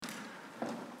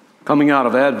Coming out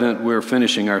of Advent, we're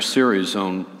finishing our series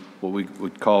on what we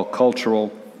would call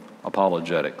cultural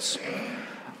apologetics,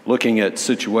 looking at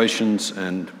situations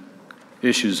and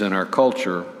issues in our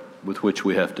culture with which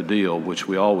we have to deal, which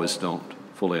we always don't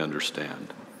fully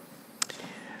understand.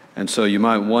 And so you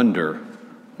might wonder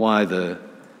why the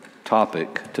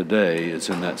topic today is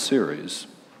in that series.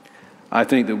 I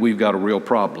think that we've got a real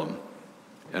problem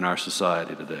in our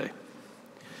society today.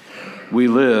 We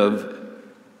live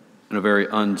in a very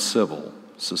uncivil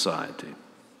society.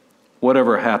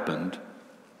 Whatever happened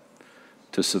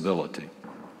to civility?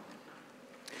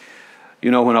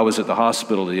 You know, when I was at the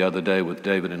hospital the other day with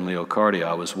David and Leo Cardi,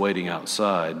 I was waiting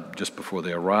outside just before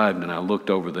they arrived, and I looked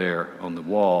over there on the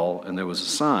wall, and there was a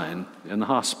sign in the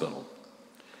hospital.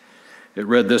 It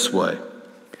read this way: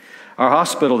 "Our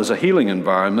hospital is a healing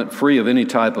environment free of any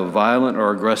type of violent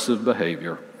or aggressive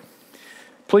behavior.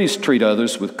 Please treat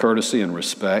others with courtesy and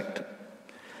respect.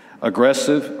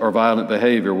 Aggressive or violent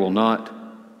behavior will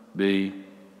not be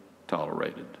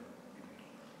tolerated."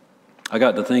 I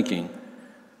got to thinking,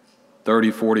 30,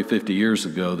 40, 50 years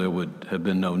ago, there would have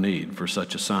been no need for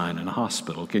such a sign in a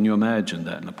hospital. Can you imagine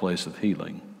that in a place of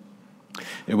healing?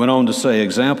 It went on to say,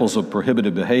 examples of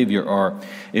prohibited behavior are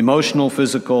emotional,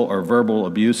 physical, or verbal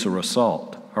abuse or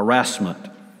assault, harassment,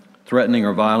 threatening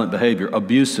or violent behavior,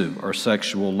 abusive or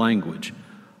sexual language,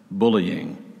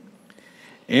 bullying.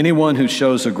 Anyone who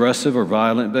shows aggressive or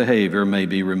violent behavior may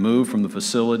be removed from the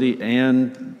facility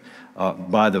and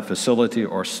by the facility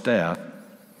or staff,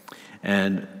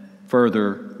 and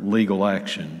further legal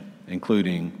action,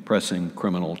 including pressing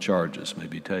criminal charges, may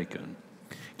be taken.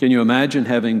 Can you imagine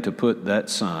having to put that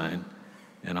sign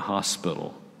in a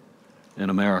hospital in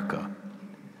America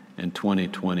in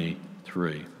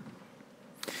 2023?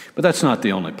 But that's not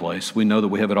the only place. We know that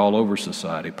we have it all over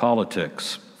society.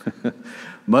 Politics.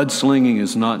 Mudslinging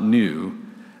is not new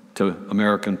to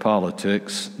American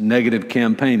politics. Negative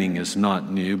campaigning is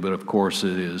not new, but of course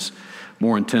it is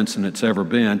more intense than it's ever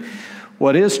been.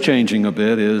 What is changing a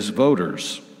bit is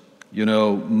voters. You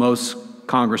know, most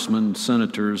congressmen,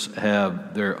 senators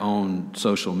have their own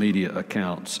social media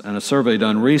accounts, and a survey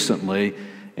done recently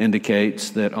indicates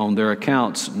that on their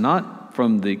accounts, not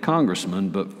from the congressman,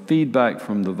 but feedback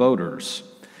from the voters,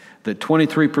 that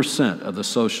 23% of the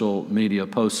social media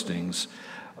postings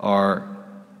are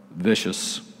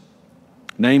vicious.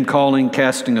 Name-calling,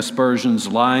 casting aspersions,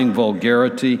 lying,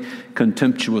 vulgarity,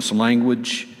 contemptuous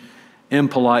language,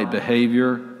 impolite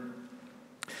behavior,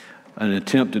 an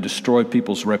attempt to destroy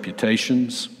people's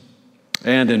reputations,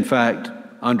 and in fact,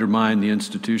 undermine the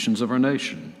institutions of our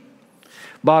nation.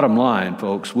 Bottom line,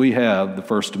 folks, we have the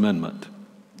First Amendment,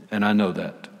 and I know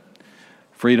that.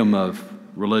 Freedom of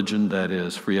religion, that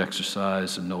is, free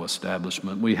exercise and no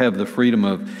establishment. We have the freedom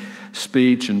of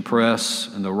speech and press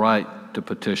and the right to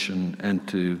petition and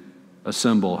to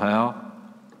assemble how?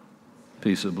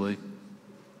 Peaceably.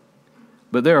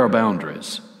 But there are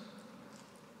boundaries.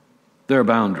 There are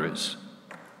boundaries.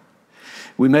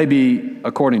 We may be,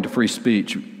 according to free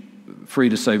speech, free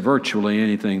to say virtually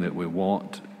anything that we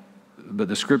want, but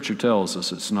the Scripture tells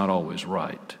us it's not always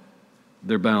right.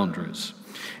 There are boundaries.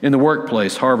 In the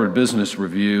workplace, Harvard Business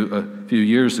Review a few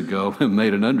years ago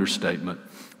made an understatement.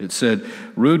 It said,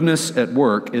 "Rudeness at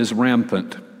work is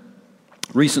rampant."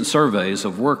 Recent surveys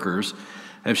of workers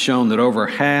have shown that over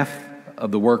half of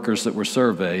the workers that were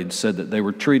surveyed said that they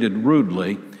were treated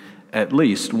rudely at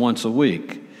least once a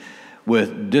week,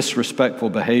 with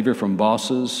disrespectful behavior from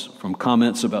bosses, from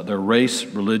comments about their race,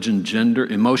 religion, gender,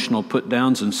 emotional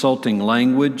put-downs, insulting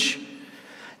language,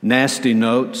 nasty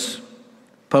notes,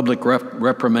 public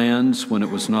reprimands when it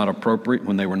was not appropriate,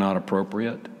 when they were not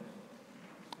appropriate,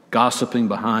 gossiping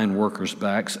behind workers'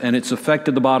 backs, and it's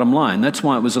affected the bottom line. That's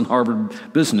why it was in Harvard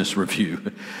Business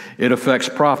Review. It affects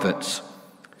profits.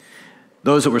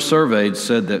 Those that were surveyed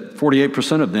said that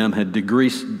 48% of them had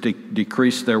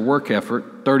decreased their work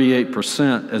effort,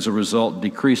 38% as a result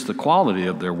decreased the quality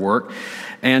of their work,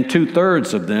 and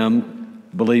 2/3 of them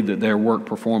believed that their work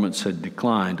performance had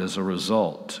declined as a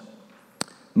result.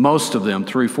 Most of them,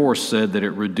 3/4, said that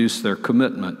it reduced their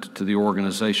commitment to the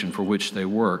organization for which they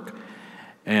work.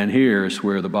 And here's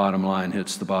where the bottom line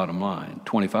hits the bottom line.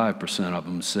 25% of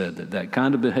them said that that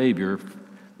kind of behavior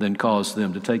then caused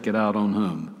them to take it out on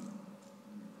whom?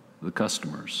 The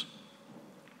customers.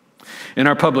 In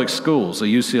our public schools, a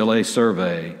UCLA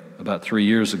survey about 3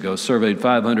 years ago surveyed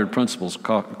 500 principals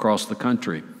across the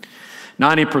country.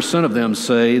 90% of them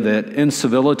say that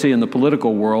incivility in the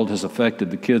political world has affected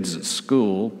the kids at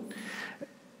school.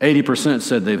 80%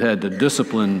 said they've had to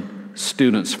discipline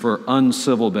students for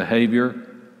uncivil behavior.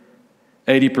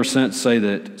 80% say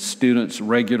that students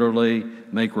regularly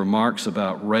make remarks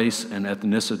about race and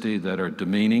ethnicity that are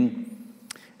demeaning.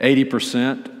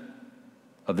 80%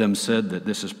 of them said that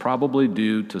this is probably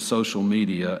due to social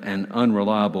media and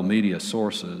unreliable media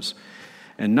sources.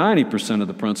 And 90% of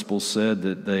the principals said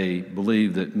that they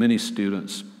believe that many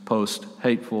students post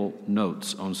hateful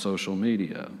notes on social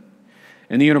media.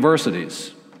 In the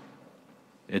universities,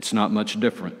 it's not much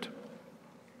different.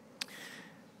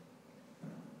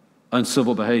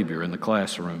 Uncivil behavior in the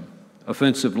classroom,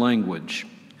 offensive language,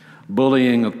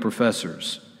 bullying of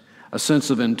professors, a sense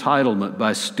of entitlement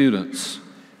by students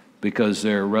because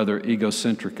they're rather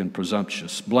egocentric and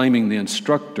presumptuous, blaming the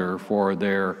instructor for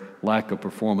their lack of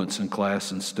performance in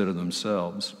class instead of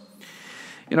themselves.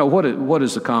 You know, what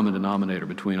is the common denominator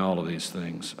between all of these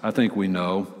things? I think we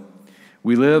know.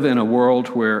 We live in a world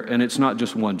where, and it's not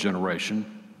just one generation,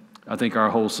 I think our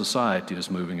whole society is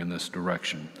moving in this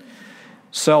direction.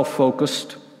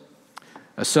 Self-focused,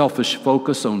 a selfish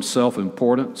focus on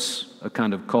self-importance, a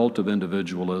kind of cult of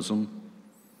individualism,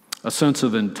 a sense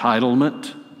of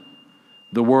entitlement,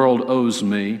 the world owes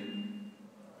me,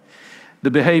 the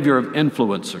behavior of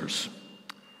influencers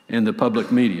in the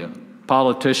public media,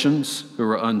 politicians who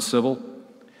are uncivil,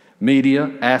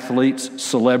 media, athletes,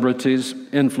 celebrities,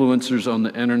 influencers on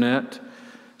the internet,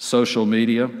 social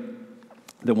media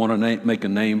that want to make a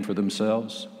name for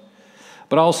themselves.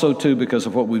 But also, too, because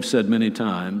of what we've said many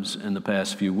times in the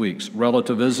past few weeks,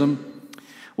 relativism.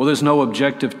 Well, there's no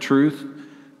objective truth.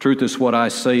 Truth is what I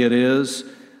say it is.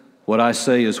 What I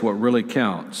say is what really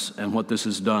counts. And what this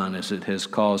has done is it has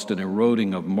caused an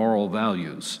eroding of moral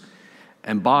values.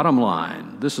 And bottom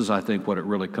line, this is, I think, what it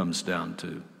really comes down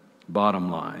to.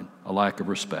 Bottom line, a lack of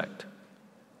respect.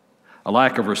 A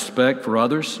lack of respect for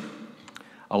others,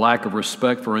 a lack of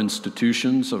respect for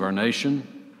institutions of our nation,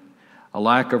 a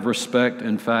lack of respect,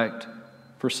 in fact,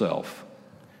 for self.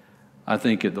 I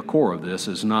think at the core of this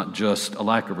is not just a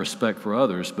lack of respect for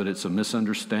others, but it's a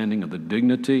misunderstanding of the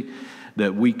dignity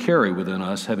that we carry within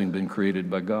us, having been created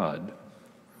by God.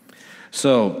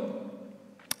 So,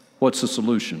 what's the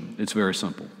solution? It's very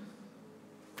simple.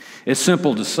 It's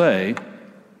simple to say,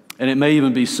 and it may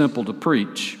even be simple to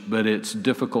preach, but it's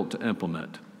difficult to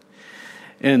implement.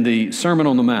 In the Sermon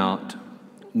on the Mount,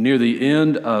 near the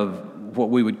end of what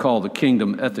we would call the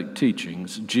kingdom ethic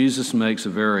teachings, Jesus makes a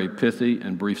very pithy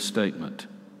and brief statement,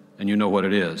 and you know what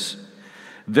it is.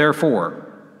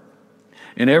 Therefore,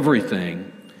 in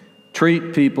everything,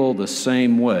 treat people the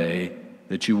same way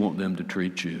that you want them to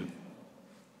treat you.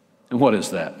 And what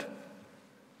is that?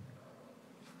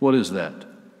 What is that?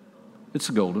 It's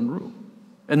the golden rule.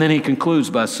 And then he concludes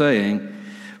by saying,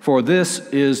 for this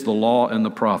is the law and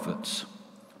the prophets.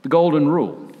 The golden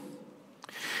rule.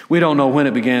 We don't know when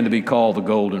it began to be called the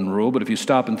golden rule, but if you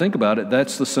stop and think about it,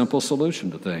 that's the simple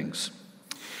solution to things.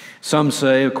 Some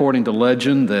say, according to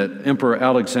legend, that Emperor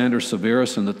Alexander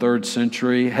Severus in the 3rd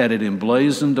century had it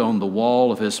emblazoned on the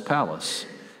wall of his palace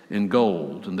in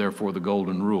gold, and therefore the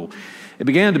golden rule. It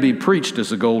began to be preached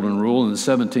as a golden rule in the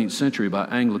 17th century by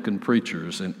Anglican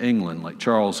preachers in England like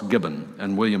Charles Gibbon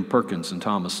and William Perkins and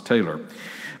Thomas Taylor.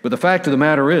 But the fact of the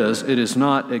matter is, it is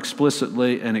not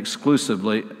explicitly and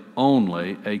exclusively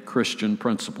only a Christian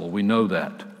principle. We know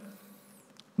that.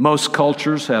 Most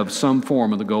cultures have some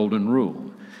form of the golden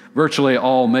rule. Virtually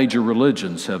all major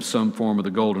religions have some form of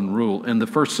the golden rule. In the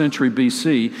 1st century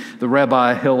BC, the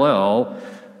Rabbi Hillel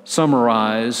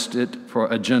summarized it for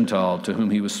a Gentile to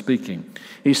whom he was speaking.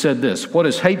 He said this, what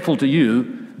is hateful to you,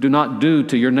 do not do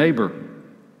to your neighbor.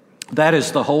 That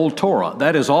is the whole Torah.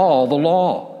 That is all the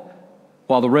law,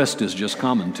 while the rest is just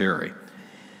commentary.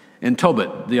 In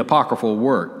Tobit, the apocryphal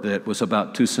work that was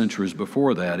about 2 centuries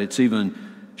before that, it's even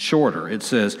shorter. It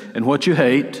says, and what you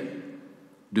hate,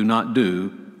 do not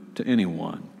do to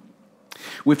anyone.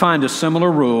 We find a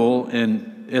similar rule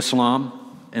in Islam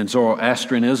and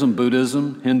Zoroastrianism,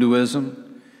 Buddhism,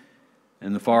 Hinduism,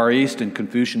 in the Far East, and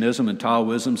Confucianism and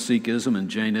Taoism, Sikhism and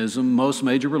Jainism. Most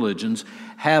major religions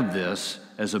have this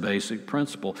as a basic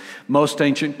principle. Most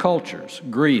ancient cultures,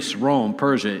 Greece, Rome,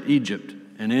 Persia, Egypt,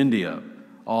 and India,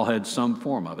 all had some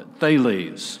form of it.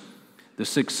 Thales, the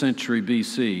 6th century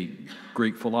BC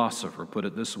Greek philosopher, put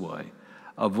it this way,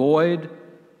 avoid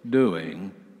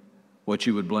doing what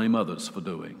you would blame others for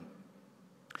doing.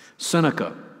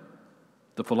 Seneca,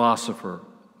 the philosopher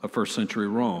of 1st century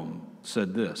Rome,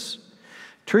 said this,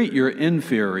 treat your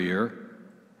inferior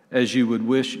as you would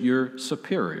wish your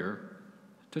superior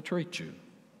to treat you.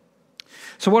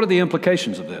 So what are the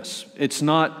implications of this? It's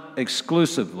not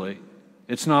exclusively,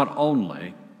 it's not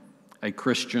only a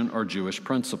Christian or Jewish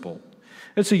principle.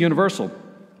 It's a universal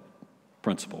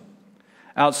principle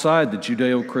outside the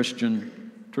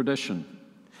Judeo-Christian tradition.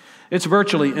 It's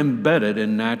virtually embedded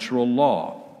in natural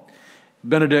law.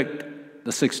 Benedict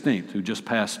XVI, who just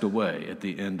passed away at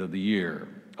the end of the year,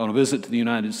 on a visit to the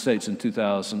United States in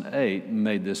 2008,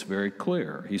 made this very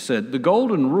clear. He said, "The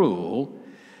golden rule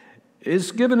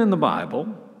is given in the Bible,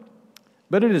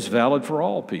 but it is valid for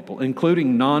all people,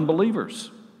 including non-believers."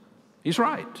 He's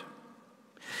right.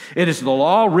 It is the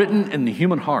law written in the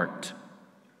human heart.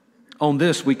 On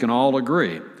this we can all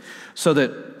agree, so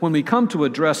that when we come to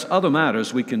address other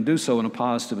matters, we can do so in a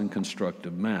positive and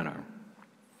constructive manner.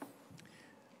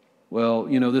 Well,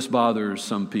 this bothers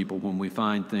some people when we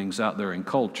find things out there in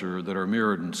culture that are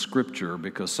mirrored in Scripture,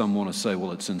 because some want to say,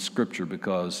 well, it's in Scripture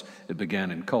because it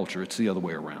began in culture. It's the other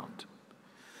way around.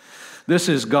 This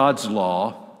is God's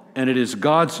law, and it is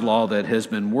God's law that has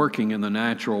been working in the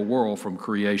natural world from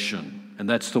creation, and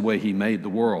that's the way He made the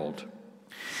world.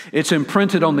 It's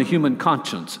imprinted on the human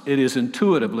conscience. It is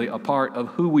intuitively a part of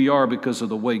who we are because of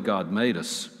the way God made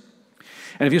us.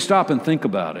 And if you stop and think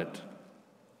about it,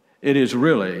 it is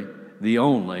really the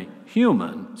only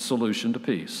human solution to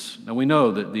peace. Now, we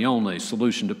know that the only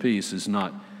solution to peace is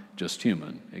not just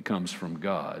human. It comes from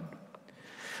God.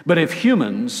 But if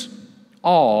humans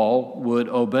all would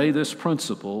obey this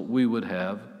principle, we would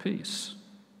have peace.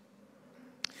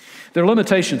 There are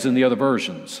limitations in the other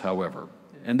versions, however,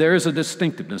 and there is a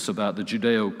distinctiveness about the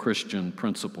Judeo-Christian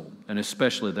principle, and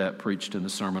especially that preached in the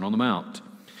Sermon on the Mount.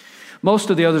 Most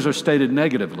of the others are stated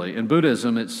negatively. In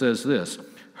Buddhism, it says this: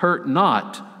 "Hurt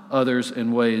not others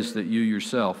in ways that you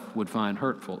yourself would find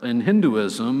hurtful." In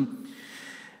Hinduism,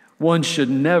 one should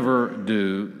never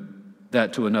do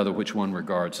that to another which one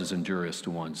regards as injurious to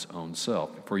one's own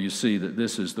self, for you see that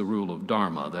this is the rule of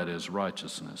Dharma, that is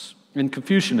righteousness. In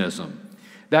Confucianism,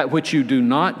 that which you do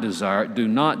not desire, do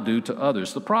not do to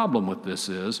others. The problem with this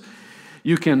is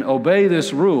you can obey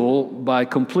this rule by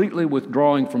completely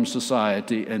withdrawing from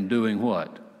society and doing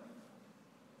what?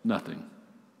 Nothing.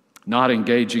 Not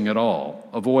engaging at all,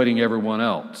 avoiding everyone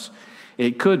else.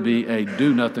 It could be a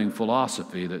do-nothing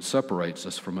philosophy that separates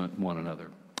us from one another.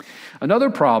 Another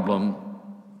problem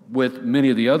with many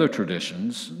of the other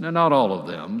traditions, and not all of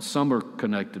them, some are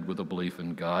connected with a belief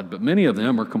in God, but many of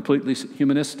them are completely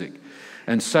humanistic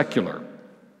and secular.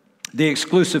 The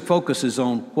exclusive focus is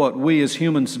on what we as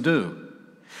humans do,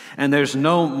 and there's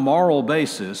no moral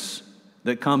basis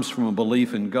that comes from a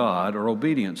belief in God or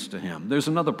obedience to Him. There's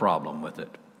another problem with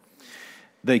it.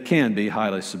 They can be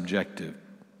highly subjective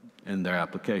in their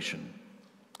application.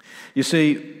 You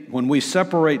see, when we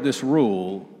separate this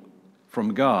rule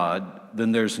from God,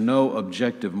 then there's no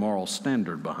objective moral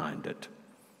standard behind it.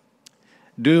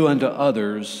 Do unto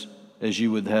others as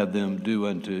you would have them do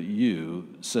unto you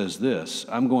says this: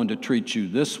 I'm going to treat you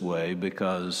this way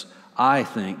because I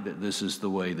think that this is the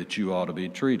way that you ought to be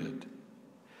treated.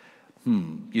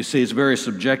 You see, it's very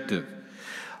subjective.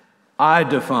 I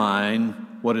define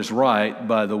what is right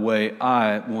by the way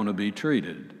I want to be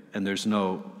treated, and there's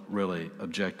no really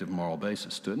objective moral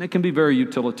basis to it. And it can be very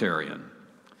utilitarian.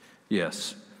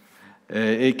 Yes.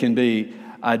 It can be,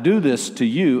 I do this to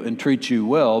you and treat you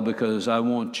well because I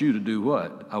want you to do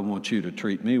what? I want you to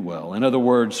treat me well. In other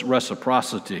words,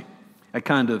 reciprocity, a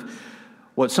kind of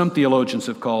what some theologians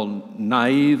have called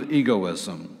naive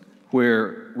egoism,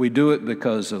 where we do it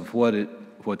because of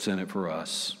what's in it for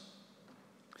us.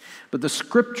 But the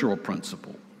scriptural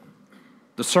principle,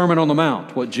 the Sermon on the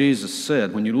Mount, what Jesus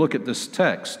said, when you look at this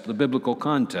text, the biblical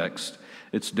context,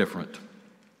 it's different.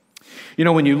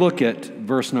 When you look at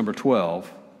verse number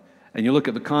 12 and you look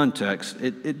at the context,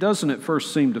 it doesn't at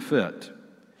first seem to fit.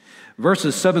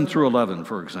 Verses 7 through 11,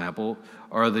 for example,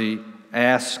 are the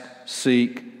ask,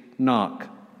 seek, knock.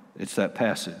 It's that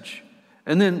passage.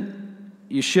 And then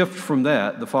you shift from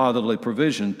that, the fatherly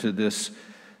provision, to this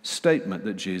statement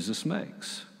that Jesus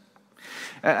makes.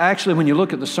 Actually, when you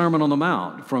look at the Sermon on the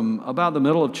Mount, from about the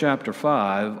middle of chapter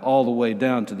 5 all the way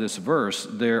down to this verse,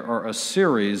 there are a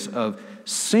series of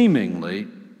seemingly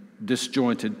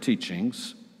disjointed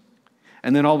teachings,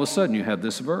 and then all of a sudden you have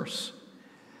this verse.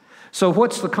 So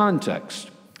what's the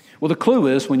context? Well, the clue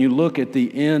is when you look at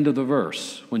the end of the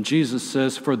verse, when Jesus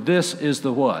says, "For this is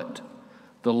the what?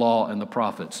 The law and the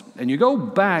prophets." And you go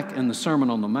back in the Sermon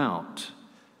on the Mount,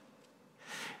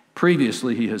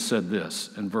 previously he has said this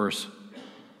in verse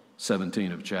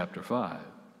 17 of chapter 5.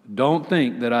 Don't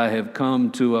think that I have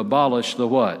come to abolish the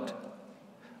what?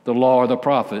 The law or the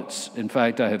prophets. In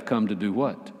fact, I have come to do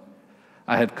what?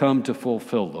 I have come to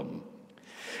fulfill them.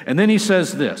 And then he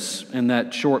says this in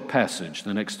that short passage,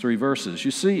 the next 3 verses. You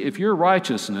see, if your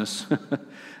righteousness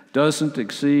doesn't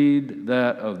exceed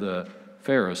that of the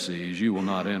Pharisees, you will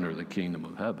not enter the kingdom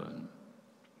of heaven.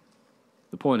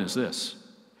 The point is this: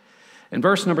 In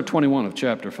verse number 21 of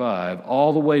chapter 5,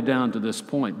 all the way down to this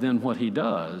point, then what he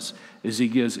does is he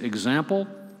gives example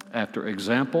after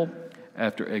example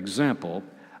after example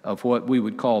of what we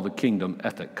would call the kingdom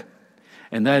ethic.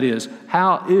 And that is,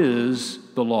 how is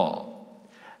the law?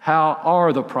 How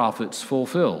are the prophets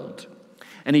fulfilled?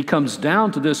 And he comes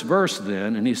down to this verse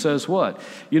then, and he says what?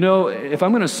 You know, if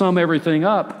I'm going to sum everything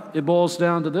up, it boils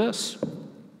down to this.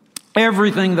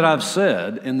 Everything that I've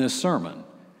said in this sermon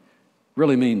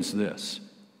really means this.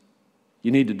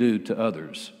 You need to do to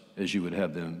others as you would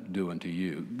have them do unto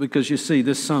you. Because you see,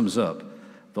 this sums up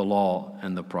the law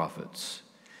and the prophets.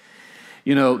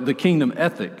 You know, the kingdom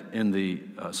ethic in the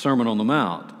Sermon on the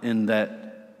Mount, in that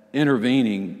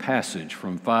intervening passage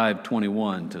from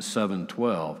 5:21 to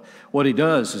 7:12, what he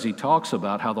does is he talks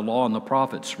about how the law and the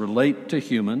prophets relate to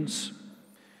humans.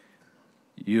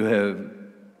 You have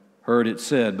heard it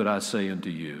said, but I say unto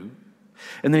you.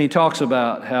 And then he talks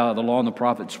about how the law and the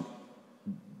prophets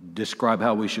describe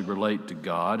how we should relate to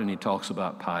God, and he talks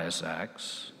about pious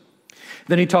acts.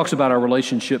 Then he talks about our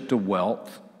relationship to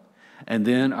wealth, and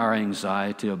then our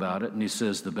anxiety about it. And he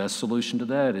says the best solution to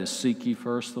that is seek ye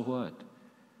first the what?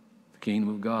 The kingdom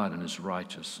of God and his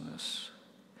righteousness.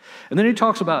 And then he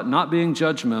talks about not being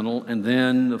judgmental, and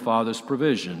then the Father's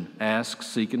provision, ask,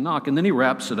 seek, and knock. And then he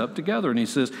wraps it up together, and he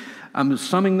says, I'm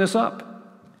summing this up.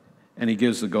 And he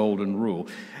gives the golden rule.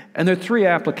 And there are three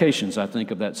applications, I think,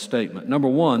 of that statement. Number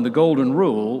one, the golden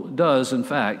rule does, in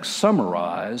fact,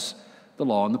 summarize the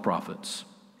law and the prophets,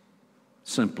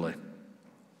 simply,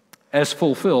 as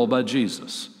fulfilled by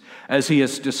Jesus, as he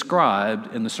has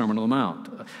described in the Sermon on the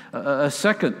Mount. A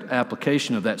second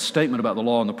application of that statement about the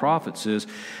law and the prophets is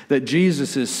that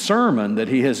Jesus' sermon that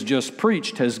he has just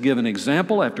preached has given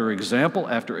example after example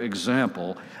after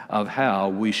example of how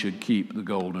we should keep the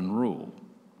golden rule.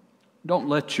 Don't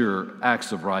let your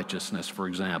acts of righteousness, for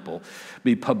example,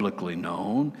 be publicly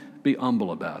known. Be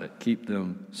humble about it. Keep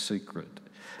them secret.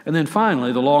 And then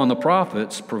finally, the law and the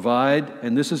prophets provide,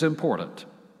 and this is important,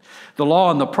 the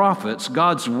law and the prophets,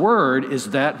 God's word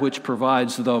is that which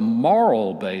provides the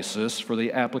moral basis for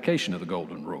the application of the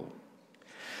golden rule.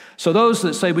 So those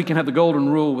that say we can have the golden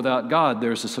rule without God,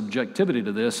 there's a subjectivity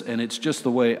to this, and it's just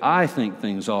the way I think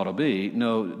things ought to be.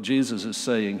 No, Jesus is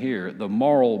saying here, the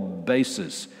moral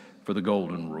basis for the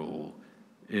golden rule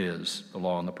is the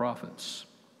law and the prophets.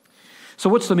 So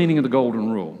what's the meaning of the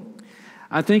golden rule?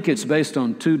 I think it's based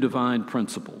on two divine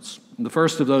principles. The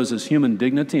first of those is human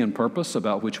dignity and purpose,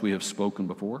 about which we have spoken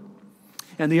before.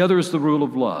 And the other is the rule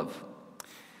of love.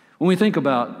 When we think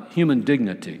about human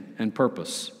dignity and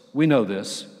purpose, we know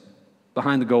this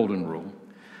behind the golden rule.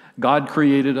 God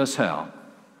created us how?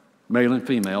 Male and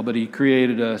female, but he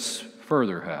created us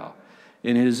further how?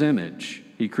 In his image.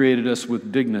 He created us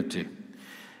with dignity.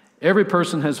 Every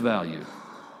person has value.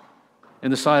 In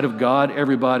the sight of God,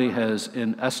 everybody has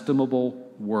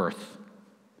inestimable worth.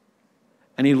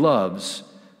 And he loves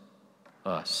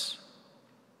us.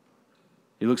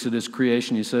 He looks at his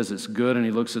creation, he says it's good, and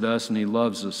he looks at us and he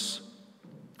loves us.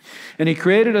 And he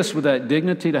created us with that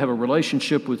dignity to have a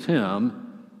relationship with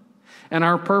him. And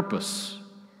our purpose,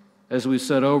 as we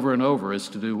said over and over, is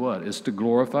to do what? Is to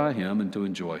glorify him and to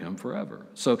enjoy him forever.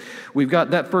 So we've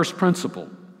got that first principle.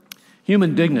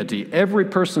 Human dignity. Every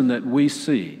person that we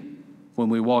see when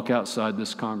we walk outside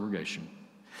this congregation,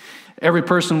 every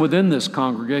person within this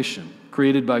congregation,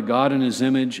 created by God in his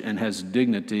image and has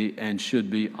dignity and should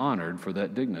be honored for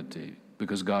that dignity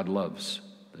because God loves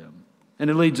them. And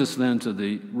it leads us then to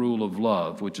the rule of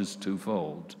love, which is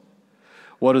twofold.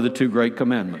 What are the two great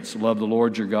commandments? Love the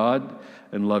Lord your God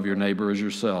and love your neighbor as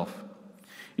yourself.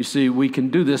 You see, we can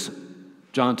do this,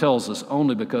 John tells us,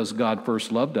 only because God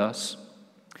first loved us.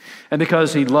 And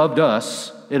because he loved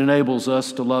us, it enables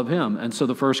us to love him. And so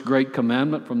the first great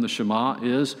commandment from the Shema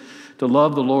is to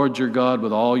love the Lord your God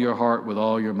with all your heart, with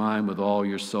all your mind, with all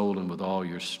your soul, and with all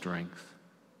your strength.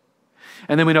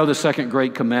 And then we know the second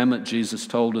great commandment Jesus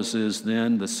told us is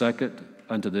then, the second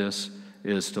unto this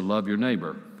is to love your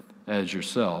neighbor as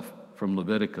yourself, from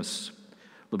Leviticus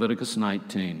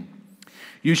 19.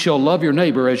 You shall love your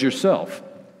neighbor as yourself,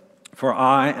 for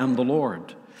I am the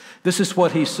Lord. This is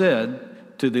what he said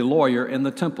to the lawyer in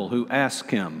the temple who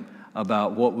asked him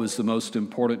about what was the most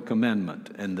important commandment,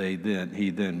 and he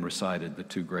then recited the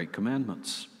two great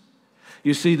commandments.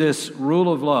 You see, this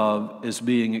rule of love is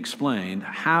being explained,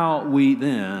 how we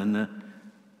then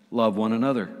love one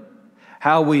another,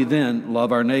 how we then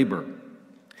love our neighbor.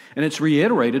 And it's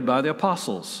reiterated by the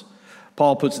apostles.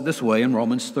 Paul puts it this way in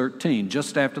Romans 13,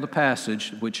 just after the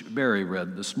passage which Barry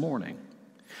read this morning.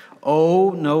 Owe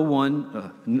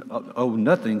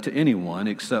nothing to anyone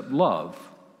except love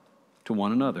to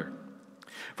one another.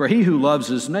 For he who loves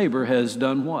his neighbor has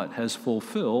done what? Has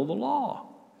fulfilled the law.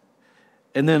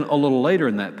 And then a little later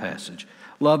in that passage,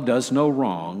 love does no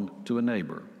wrong to a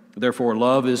neighbor. Therefore,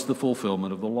 love is the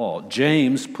fulfillment of the law.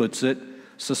 James puts it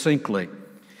succinctly.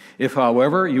 If,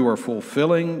 however, you are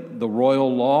fulfilling the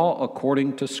royal law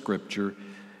according to Scripture,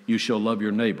 you shall love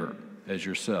your neighbor as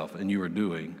yourself, and you are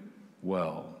doing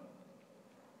well.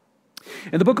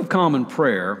 In the Book of Common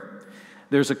Prayer,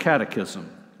 there's a catechism,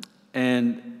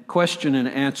 and question and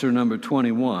answer number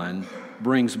 21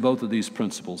 brings both of these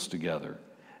principles together.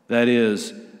 That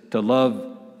is, to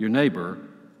love your neighbor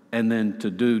and then to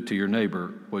do to your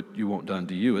neighbor what you want done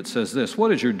to you. It says this: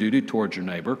 what is your duty towards your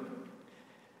neighbor?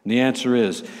 And the answer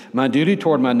is, my duty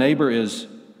toward my neighbor is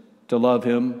to love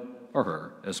him or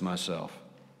her as myself,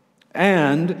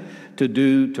 and to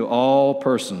do to all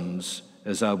persons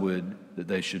as I would that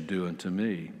they should do unto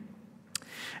me.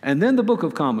 And then the Book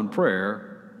of Common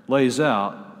Prayer lays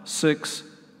out 6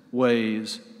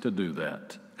 ways to do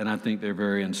that, and I think they're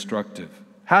very instructive.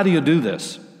 How do you do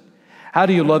this? How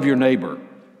do you love your neighbor?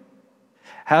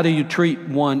 How do you treat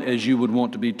one as you would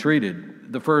want to be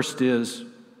treated? The first is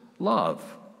love,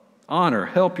 honor,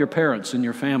 help your parents and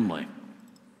your family.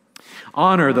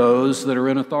 Honor those that are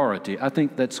in authority. I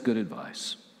think that's good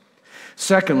advice.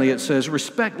 Secondly, it says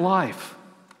respect life.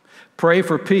 Pray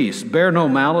for peace. Bear no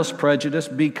malice, prejudice.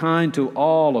 Be kind to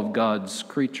all of God's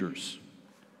creatures.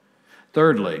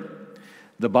 Thirdly,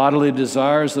 the bodily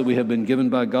desires that we have been given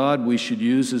by God, we should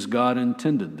use as God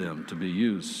intended them to be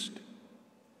used.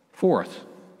 Fourth,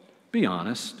 be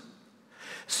honest.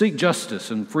 Seek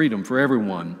justice and freedom for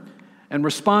everyone, and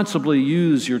responsibly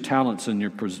use your talents and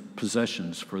your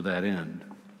possessions for that end.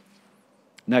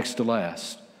 Next to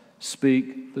last,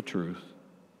 speak the truth.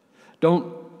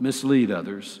 Don't mislead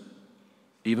others,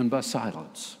 even by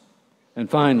silence. And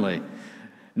finally,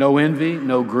 no envy,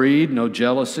 no greed, no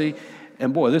jealousy.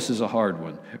 And boy, this is a hard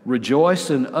one. Rejoice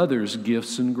in others'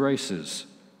 gifts and graces,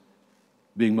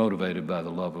 being motivated by the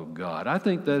love of God. I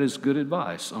think that is good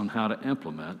advice on how to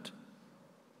implement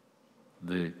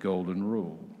the golden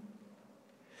rule.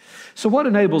 So what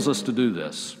enables us to do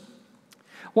this?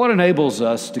 What enables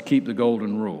us to keep the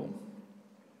golden rule?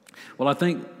 Well, I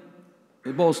think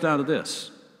it boils down to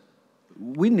this.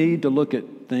 We need to look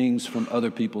at things from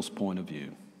other people's point of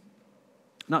view,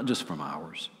 not just from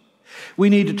ours. We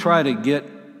need to try to get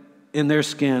in their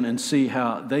skin and see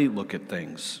how they look at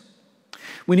things.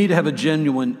 We need to have a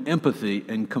genuine empathy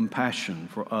and compassion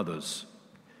for others.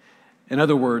 In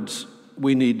other words,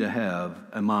 we need to have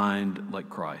a mind like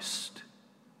Christ.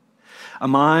 A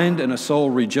mind and a soul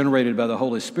regenerated by the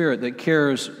Holy Spirit that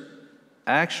cares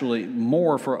actually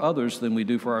more for others than we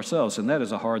do for ourselves, and that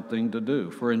is a hard thing to do.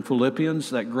 For in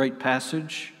Philippians, that great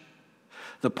passage,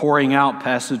 the pouring out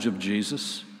passage of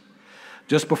Jesus,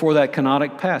 just before that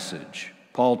canonic passage,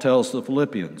 Paul tells the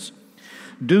Philippians,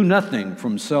 do nothing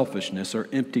from selfishness or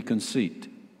empty conceit,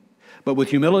 but with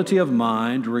humility of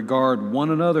mind regard one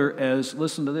another as,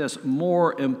 listen to this,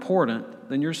 more important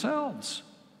than yourselves.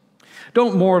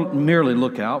 Don't merely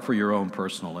look out for your own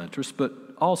personal interest, but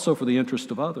also for the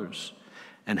interest of others.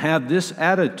 And have this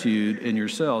attitude in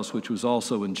yourselves, which was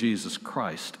also in Jesus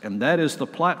Christ. And that is the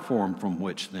platform from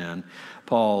which then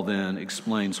Paul then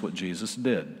explains what Jesus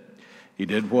did. He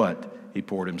did what? He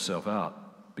poured himself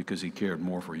out because he cared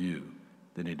more for you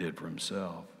than he did for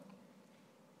himself.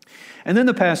 And then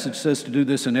the passage says to do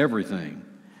this in everything.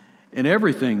 In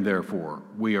everything, therefore,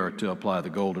 we are to apply the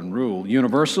golden rule,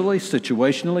 universally,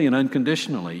 situationally, and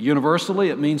unconditionally. Universally,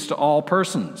 it means to all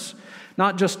persons,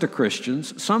 not just to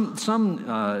Christians. Some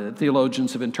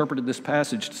theologians have interpreted this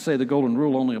passage to say the golden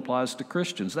rule only applies to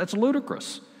Christians. That's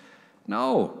ludicrous.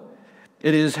 No,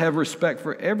 it is have respect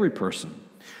for every person.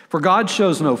 For God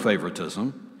shows no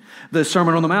favoritism. The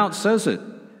Sermon on the Mount says it.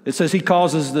 It says he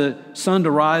causes the sun to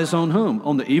rise on whom?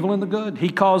 On the evil and the good. He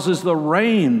causes the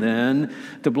rain then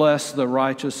to bless the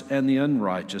righteous and the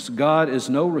unrighteous. God is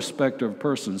no respecter of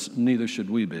persons, neither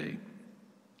should we be.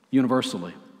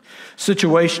 Universally.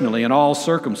 Situationally, in all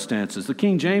circumstances. The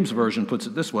King James Version puts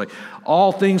it this way: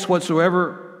 all things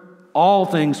whatsoever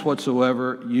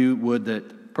you would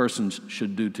that persons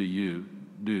should do to you,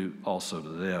 do also to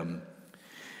them.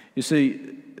 You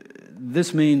see,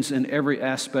 this means in every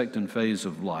aspect and phase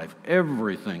of life,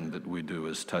 everything that we do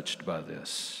is touched by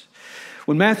this.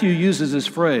 When Matthew uses this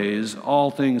phrase,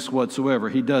 all things whatsoever,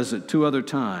 he does it 2 other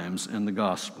times in the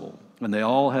gospel, and they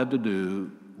all have to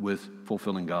do with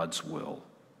fulfilling God's will.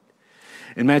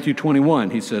 In Matthew 21,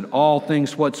 he said, all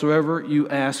things whatsoever you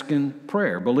ask in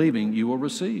prayer, believing you will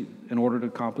receive in order to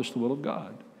accomplish the will of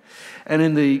God. And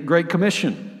in the Great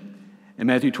Commission, In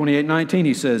Matthew 28:19,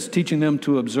 he says, teaching them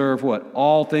to observe what?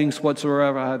 All things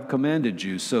whatsoever I have commanded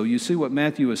you. So you see what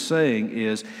Matthew is saying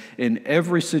is, in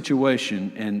every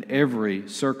situation and every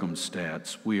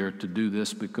circumstance, we are to do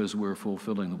this because we're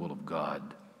fulfilling the will of God.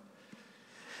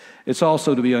 It's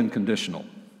also to be unconditional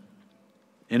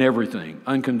in everything.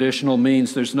 Unconditional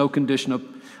means there's no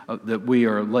condition that we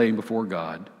are laying before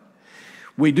God.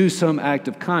 We do some act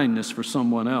of kindness for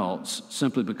someone else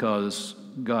simply because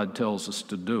God tells us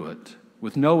to do it,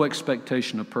 with no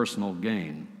expectation of personal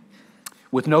gain,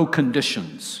 with no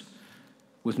conditions,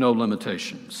 with no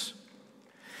limitations.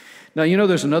 Now, you know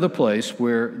there's another place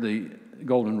where the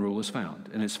golden rule is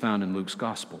found, and it's found in Luke's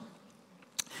gospel.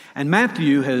 And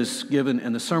Matthew has given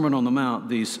in the Sermon on the Mount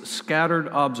these scattered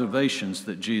observations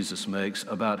that Jesus makes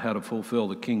about how to fulfill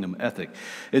the kingdom ethic.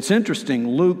 It's interesting,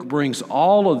 Luke brings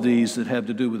all of these that have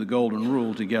to do with the golden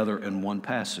rule together in one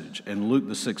passage. In Luke,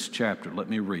 the 6th chapter, let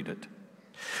me read it.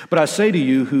 But I say to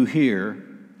you who hear,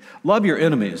 love your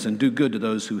enemies and do good to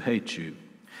those who hate you.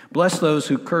 Bless those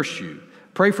who curse you.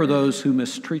 Pray for those who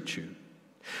mistreat you.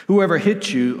 Whoever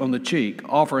hits you on the cheek,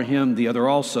 offer him the other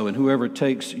also, and whoever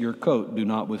takes your coat, do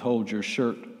not withhold your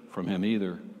shirt from him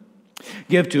either.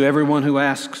 Give to everyone who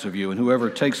asks of you, and whoever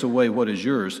takes away what is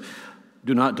yours,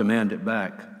 do not demand it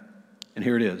back. And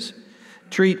here it is.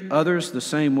 Treat others the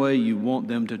same way you want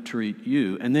them to treat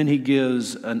you. And then he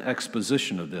gives an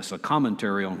exposition of this, a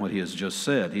commentary on what he has just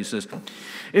said. He says,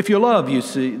 if you love, you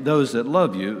see, those that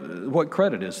love you, what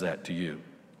credit is that to you?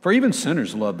 For even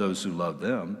sinners love those who love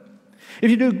them. If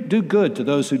you do good to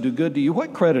those who do good to you,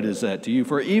 what credit is that to you?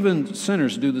 For even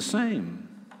sinners do the same.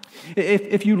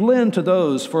 If you lend to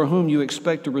those for whom you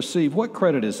expect to receive, what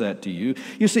credit is that to you?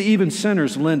 You see, even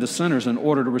sinners lend to sinners in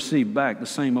order to receive back the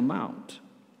same amount.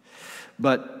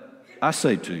 But I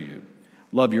say to you,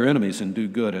 love your enemies and do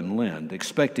good and lend,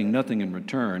 expecting nothing in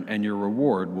return, and your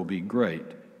reward will be great,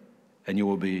 and you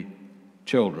will be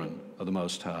children of the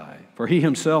Most High. For he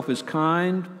himself is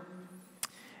kind,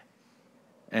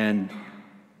 and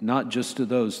not just to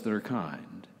those that are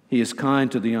kind. He is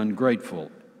kind to the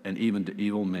ungrateful and even to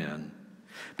evil men.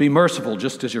 Be merciful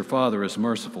just as your Father is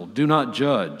merciful. Do not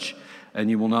judge,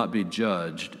 and you will not be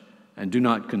judged. And do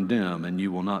not condemn, and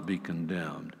you will not be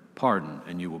condemned. Pardon,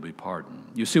 and you will be pardoned.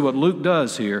 You see, what Luke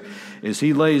does here is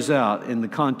he lays out, in the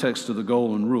context of the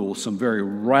golden rule, some very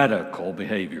radical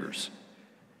behaviors.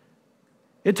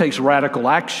 It takes radical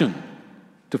action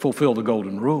to fulfill the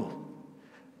golden rule.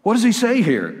 What does he say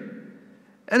here?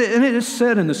 And it is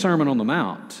said in the Sermon on the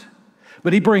Mount.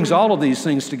 But he brings all of these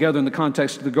things together in the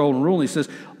context of the golden rule. He says,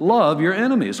 love your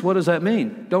enemies. What does that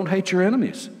mean? Don't hate your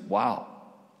enemies. Wow,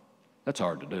 that's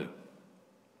hard to do.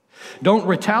 Don't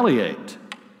retaliate.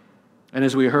 And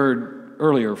as we heard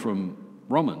earlier from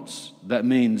Romans, that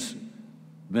means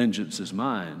vengeance is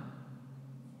mine,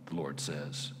 the Lord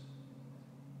says.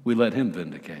 We let him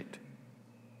vindicate.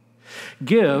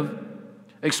 Give,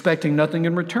 expecting nothing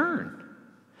in return.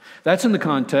 That's in the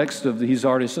context of he's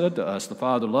already said to us, the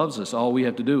Father loves us. All we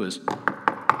have to do is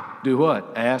do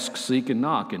what? Ask, seek, and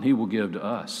knock, and he will give to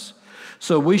us.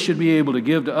 So we should be able to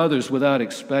give to others without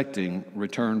expecting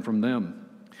return from them.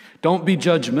 Don't be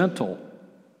judgmental.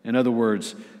 In other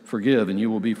words, forgive and you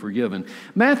will be forgiven.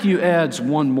 Matthew adds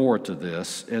one more to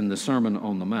this in the Sermon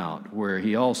on the Mount, where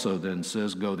he also then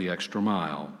says, go the extra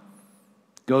mile.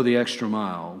 Go the extra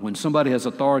mile. When somebody has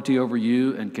authority over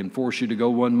you and can force you to go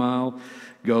 1 mile,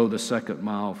 go the 2nd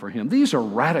mile for him. These are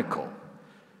radical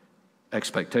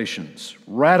expectations,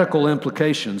 radical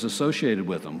implications associated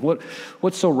with them.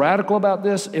 What's so radical about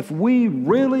this? If we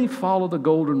really follow the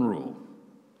golden rule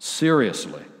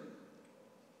seriously,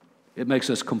 it makes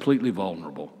us completely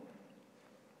vulnerable.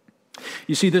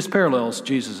 You see, this parallels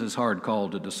Jesus' hard call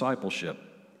to discipleship.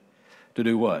 To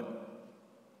do what?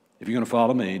 If you're going to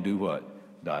follow me, do what?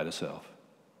 Die to self.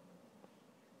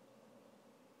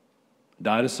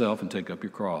 Die to self and take up your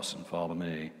cross and follow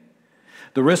me.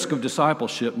 The risk of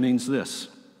discipleship means this.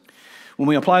 When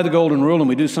we apply the golden rule and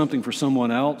we do something for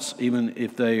someone else, even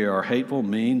if they are hateful,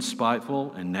 mean,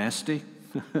 spiteful, and nasty,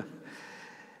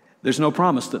 there's no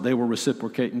promise that they will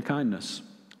reciprocate in kindness.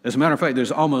 As a matter of fact,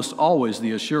 there's almost always the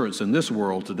assurance in this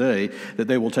world today that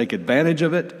they will take advantage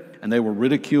of it and they will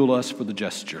ridicule us for the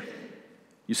gesture.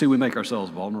 You see, we make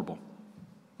ourselves vulnerable.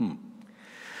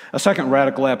 A second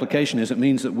radical application is it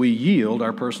means that we yield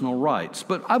our personal rights.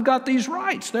 But I've got these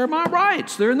rights. They're my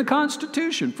rights. They're in the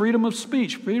Constitution. Freedom of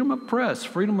speech, freedom of press,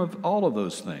 freedom of all of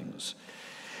those things.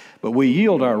 But we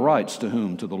yield our rights to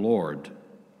whom? To the Lord.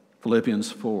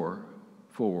 Philippians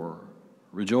 4:4.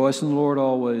 Rejoice in the Lord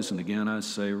always, and again I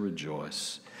say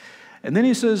rejoice. And then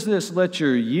he says this, let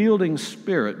your yielding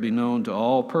spirit be known to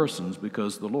all persons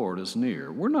because the Lord is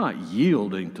near. We're not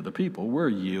yielding to the people, we're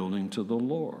yielding to the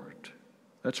Lord.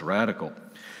 That's radical.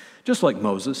 Just like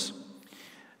Moses.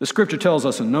 The scripture tells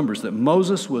us in Numbers that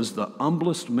Moses was the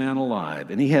humblest man alive,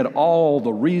 and he had all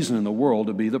the reason in the world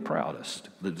to be the proudest.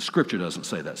 The scripture doesn't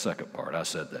say that second part. I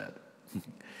said that.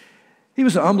 He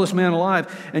was the humblest man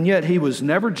alive, and yet he was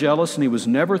never jealous and he was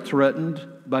never threatened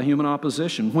by human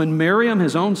opposition. When Miriam,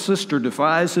 his own sister,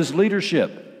 defies his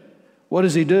leadership, what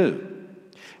does he do?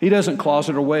 He doesn't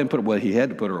closet her away and put her away. He had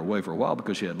to put her away for a while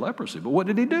because she had leprosy. But what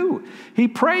did he do? He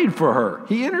prayed for her.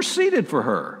 He interceded for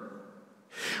her.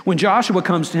 When Joshua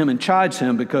comes to him and chides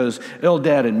him because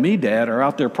Eldad and Medad are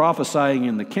out there prophesying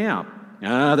in the camp,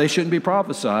 they shouldn't be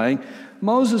prophesying,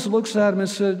 Moses looks at him and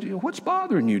said, what's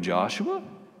bothering you, Joshua?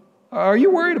 Are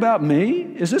you worried about me?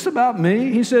 Is this about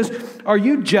me? He says, are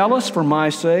you jealous for my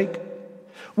sake?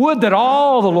 Would that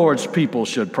all the Lord's people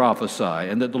should prophesy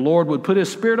and that the Lord would put his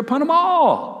spirit upon them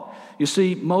all. You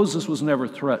see, Moses was never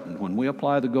threatened. When we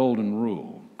apply the golden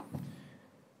rule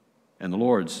and the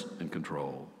Lord's in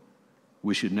control,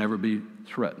 we should never be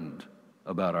threatened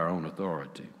about our own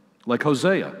authority. Like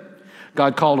Hosea.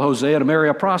 God called Hosea to marry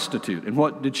a prostitute. And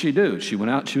what did she do? She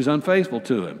went out, she was unfaithful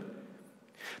to him.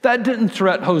 That didn't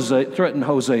threaten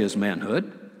Hosea's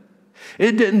manhood.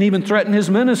 It didn't even threaten his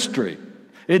ministry.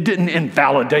 It didn't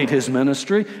invalidate his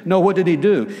ministry. No, what did he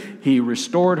do? He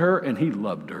restored her and he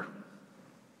loved her.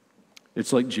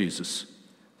 It's like Jesus,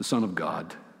 the Son of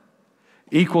God.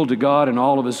 Equal to God in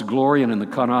all of his glory, and in the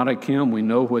canonic hymn, we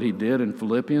know what he did in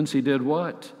Philippians. He did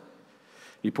what?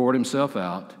 He poured himself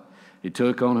out. He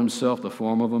took on himself the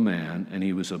form of a man, and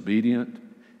he was obedient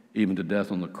even to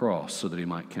death on the cross so that he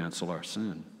might cancel our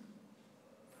sin.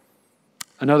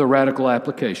 Another radical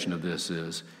application of this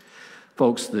is,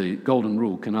 folks, the golden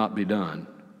rule cannot be done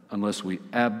unless we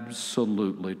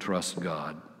absolutely trust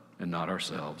God and not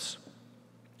ourselves.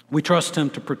 We trust him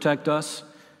to protect us,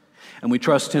 and we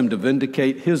trust him to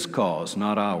vindicate his cause,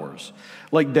 not ours.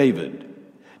 Like David.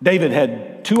 David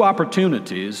had two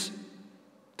opportunities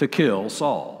to kill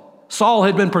Saul. Saul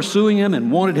had been pursuing him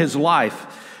and wanted his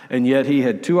life, and yet he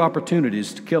had two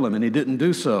opportunities to kill him, and he didn't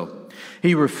do so.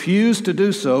 He refused to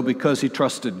do so because he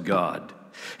trusted God.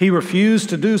 He refused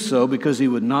to do so because he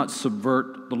would not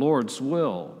subvert the Lord's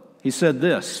will. He said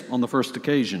this on the first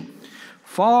occasion,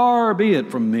 "Far be it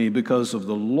from me because of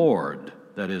the Lord,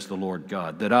 that is the Lord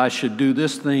God, that I should do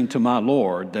this thing to my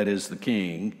Lord, that is the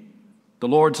King, the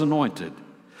Lord's anointed,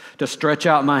 to stretch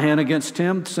out my hand against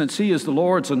him. Since he is the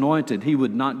Lord's anointed, he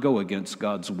would not go against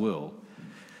God's will."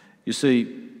 You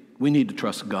see, we need to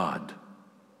trust God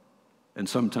and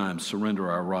sometimes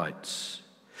surrender our rights.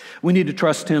 We need to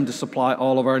trust him to supply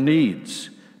all of our needs,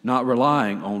 not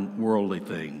relying on worldly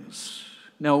things.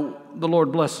 Now, the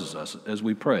Lord blesses us as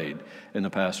we prayed in the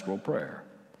pastoral prayer.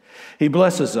 He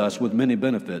blesses us with many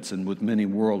benefits and with many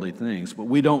worldly things, but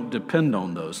we don't depend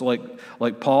on those.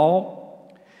 Like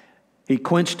Paul, he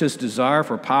quenched his desire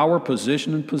for power,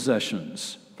 position, and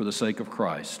possessions for the sake of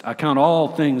Christ. I count all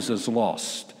things as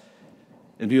lost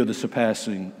in view of the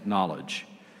surpassing knowledge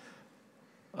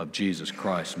of Jesus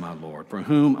Christ, my Lord, for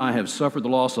whom I have suffered the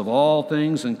loss of all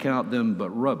things and count them but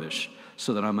rubbish,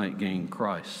 so that I might gain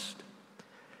Christ.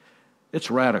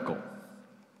 It's radical.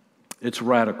 It's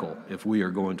radical if we are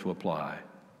going to apply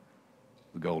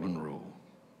the golden rule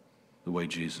the way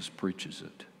Jesus preaches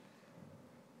it.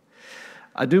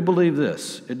 I do believe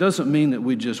this. It doesn't mean that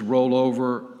we just roll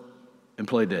over and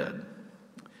play dead.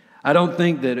 I don't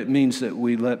think that it means that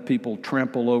we let people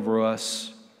trample over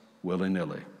us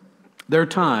willy-nilly. There are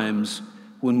times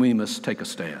when we must take a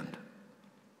stand.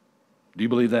 Do you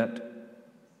believe that?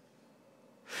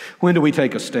 When do we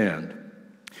take a stand?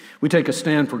 We take a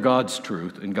stand for God's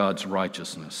truth and God's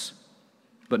righteousness,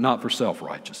 but not for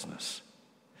self-righteousness.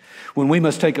 When we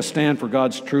must take a stand for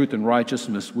God's truth and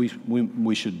righteousness,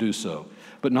 we should do so,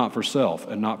 but not for self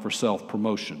and not for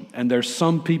self-promotion. And there's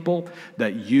some people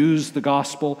that use the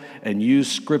gospel and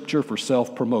use Scripture for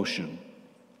self-promotion,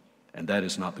 and that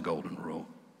is not the golden rule.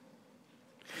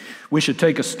 We should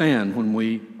take a stand when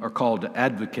we are called to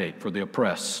advocate for the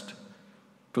oppressed,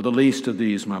 for the least of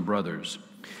these, my brothers.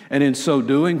 And in so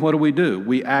doing, what do?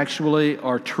 We actually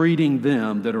are treating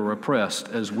them that are oppressed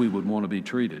as we would want to be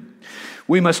treated.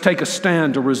 We must take a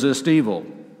stand to resist evil.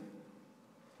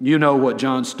 You know what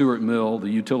John Stuart Mill, the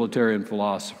utilitarian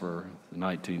philosopher of the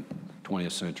 19th,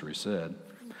 20th century, said.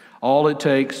 All it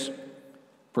takes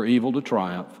for evil to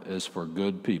triumph is for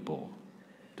good people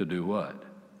to do what?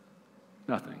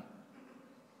 Nothing.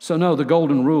 So no, the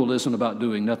golden rule isn't about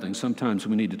doing nothing. Sometimes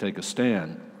we need to take a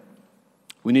stand.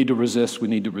 We need to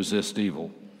resist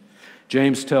evil.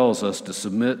 James tells us to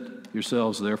submit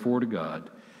yourselves, therefore, to God.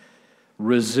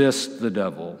 Resist the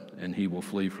devil, and he will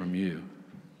flee from you.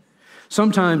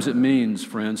 Sometimes it means,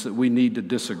 friends, that we need to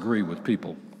disagree with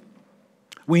people.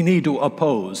 We need to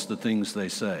oppose the things they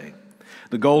say.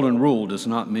 The golden rule does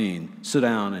not mean sit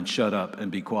down and shut up and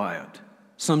be quiet.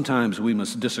 Sometimes we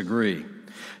must disagree.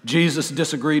 Jesus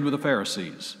disagreed with the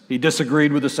Pharisees. He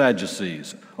disagreed with the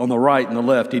Sadducees. On the right and the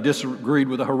left, he disagreed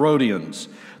with the Herodians,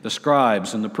 the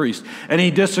scribes and the priests. And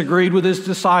he disagreed with his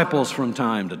disciples from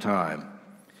time to time.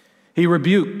 He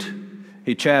rebuked,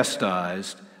 he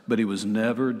chastised, but he was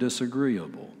never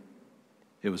disagreeable.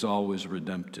 It was always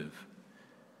redemptive.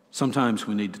 Sometimes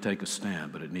we need to take a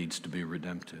stand, but it needs to be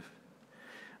redemptive.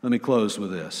 Let me close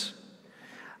with this.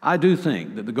 I do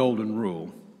think that the golden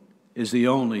rule is the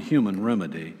only human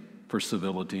remedy for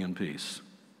civility and peace.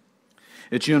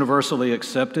 It's universally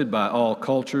accepted by all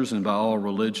cultures and by all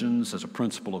religions as a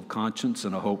principle of conscience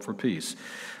and a hope for peace.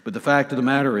 But the fact of the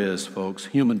matter is, folks,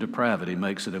 human depravity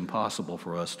makes it impossible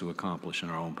for us to accomplish in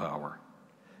our own power.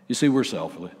 You see, we're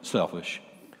selfish.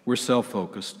 We're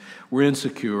self-focused. We're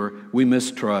insecure. We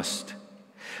mistrust.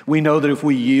 We know that if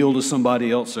we yield to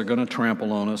somebody else, they're going to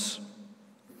trample on us.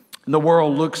 And the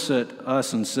world looks at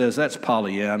us and says, that's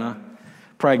Pollyanna.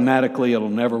 Pragmatically, it'll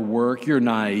never work. You're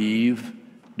naive.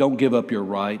 Don't give up your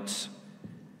rights.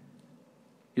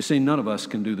 You see, none of us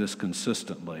can do this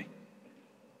consistently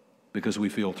because we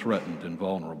feel threatened and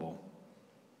vulnerable.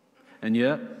 And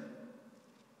yet,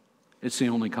 it's the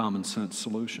only common sense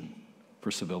solution for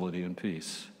civility and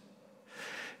peace.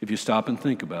 If you stop and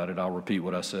think about it, I'll repeat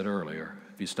what I said earlier.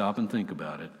 If you stop and think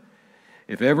about it,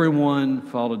 if everyone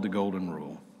followed the golden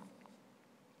rule,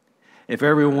 if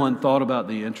everyone thought about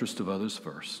the interest of others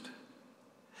first,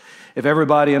 if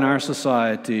everybody in our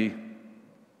society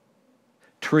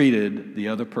treated the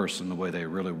other person the way they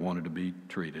really wanted to be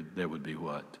treated, there would be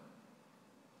what?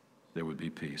 There would be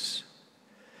peace.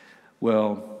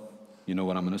 Well, you know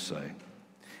what I'm going to say.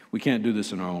 We can't do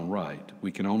this in our own right.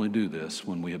 We can only do this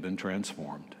when we have been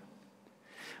transformed.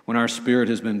 When our spirit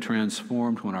has been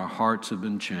transformed, when our hearts have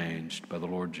been changed by the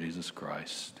Lord Jesus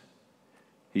Christ.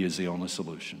 He is the only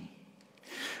solution.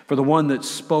 For the one that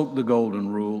spoke the golden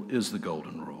rule is the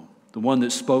golden rule. The one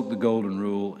that spoke the golden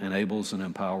rule enables and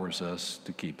empowers us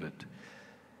to keep it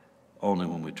only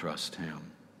when we trust him.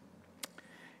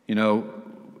 You know,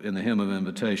 in the hymn of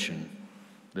invitation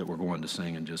that we're going to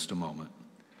sing in just a moment,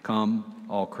 come,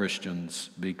 all Christians,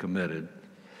 be committed.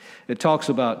 It talks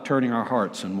about turning our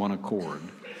hearts in one accord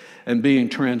and being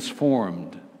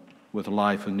transformed with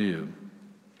life anew.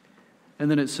 And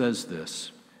then it says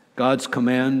this, God's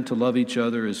command to love each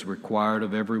other is required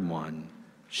of everyone.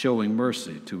 Showing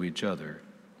mercy to each other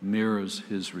mirrors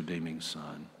his redeeming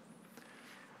Son.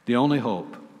 The only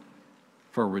hope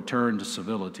for a return to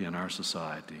civility in our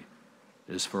society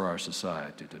is for our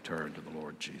society to turn to the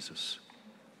Lord Jesus.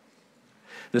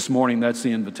 This morning, that's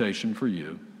the invitation for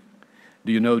you.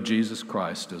 Do you know Jesus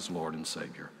Christ as Lord and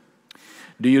Savior?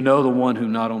 Do you know the one who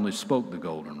not only spoke the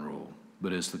golden rule,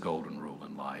 but is the golden rule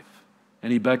in life?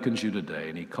 And he beckons you today,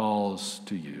 and he calls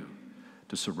to you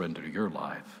to surrender your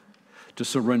life, to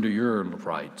surrender your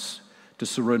rights, to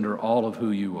surrender all of who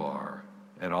you are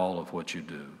and all of what you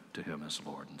do to him as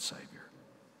Lord and Savior.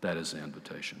 That is the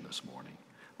invitation this morning.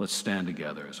 Let's stand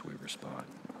together as we respond.